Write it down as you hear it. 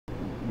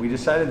we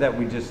decided that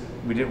we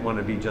didn't want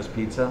to be just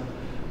pizza.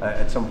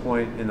 At some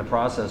point in the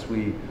process,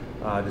 we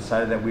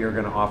decided that we were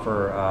going to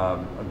offer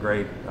a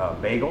great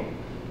bagel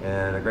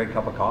and a great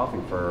cup of coffee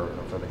for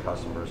the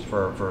customers,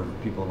 for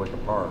people in Wicker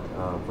Park,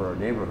 for our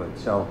neighborhood.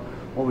 So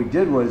what we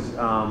did was,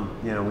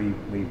 you know,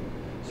 we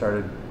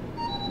started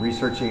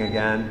researching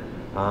again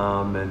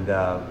and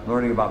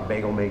learning about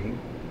bagel making,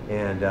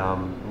 and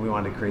we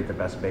wanted to create the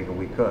best bagel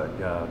we could.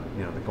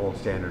 You know, the gold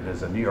standard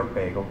is a New York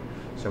bagel,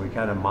 so we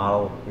kind of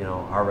model, you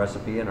know, our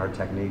recipe and our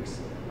techniques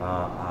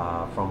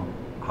from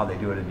how they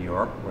do it in New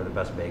York, where the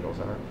best bagels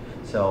are.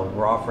 So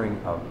we're offering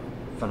a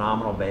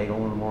phenomenal bagel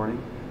in the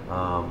morning,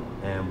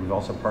 and we've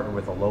also partnered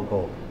with a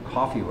local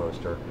coffee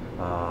roaster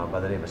by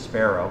the name of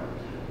Sparrow.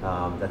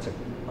 That's a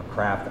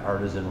craft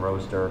artisan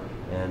roaster,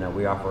 and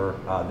we offer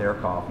their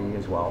coffee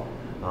as well.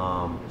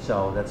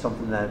 So that's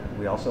something that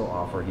we also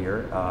offer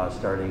here,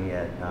 starting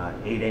at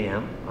 8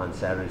 a.m. on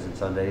Saturdays and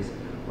Sundays.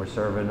 We're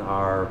serving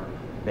our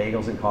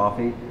bagels and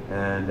coffee,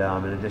 and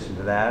in addition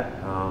to that,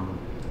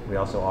 we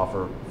also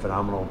offer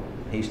phenomenal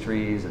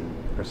pastries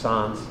and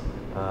croissants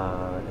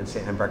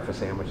and breakfast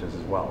sandwiches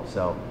as well.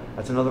 So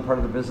that's another part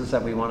of the business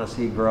that we want to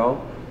see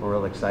grow. We're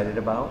real excited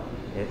about,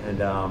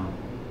 and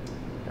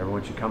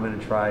everyone should come in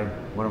and try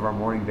one of our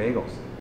morning bagels.